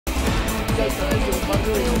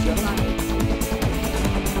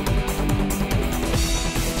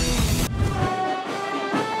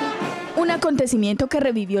Un acontecimiento que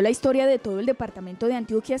revivió la historia de todo el departamento de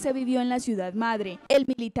Antioquia se vivió en la ciudad madre. El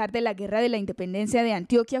militar de la Guerra de la Independencia de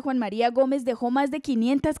Antioquia, Juan María Gómez, dejó más de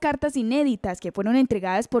 500 cartas inéditas que fueron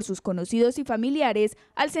entregadas por sus conocidos y familiares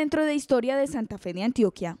al Centro de Historia de Santa Fe de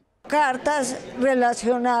Antioquia. Cartas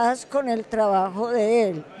relacionadas con el trabajo de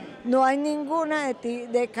él. No hay ninguna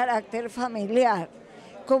de carácter familiar.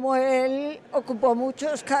 Como él ocupó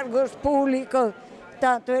muchos cargos públicos,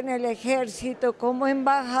 tanto en el ejército como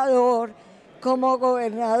embajador, como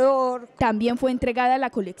gobernador. También fue entregada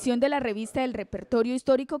la colección de la revista del repertorio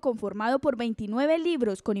histórico conformado por 29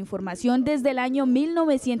 libros con información desde el año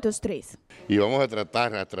 1903. Y vamos a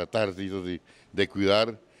tratar de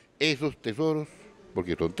cuidar esos tesoros,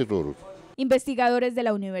 porque son tesoros. Investigadores de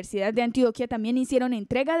la Universidad de Antioquia también hicieron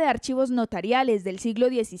entrega de archivos notariales del siglo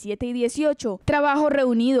XVII y XVIII, trabajo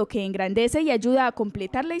reunido que engrandece y ayuda a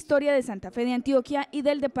completar la historia de Santa Fe de Antioquia y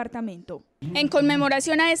del departamento. En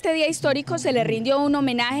conmemoración a este día histórico se le rindió un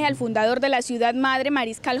homenaje al fundador de la ciudad madre,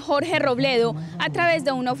 mariscal Jorge Robledo, a través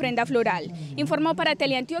de una ofrenda floral. Informó para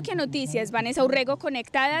Teleantioquia Noticias Vanessa Urrego,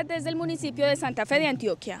 conectada desde el municipio de Santa Fe de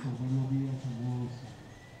Antioquia.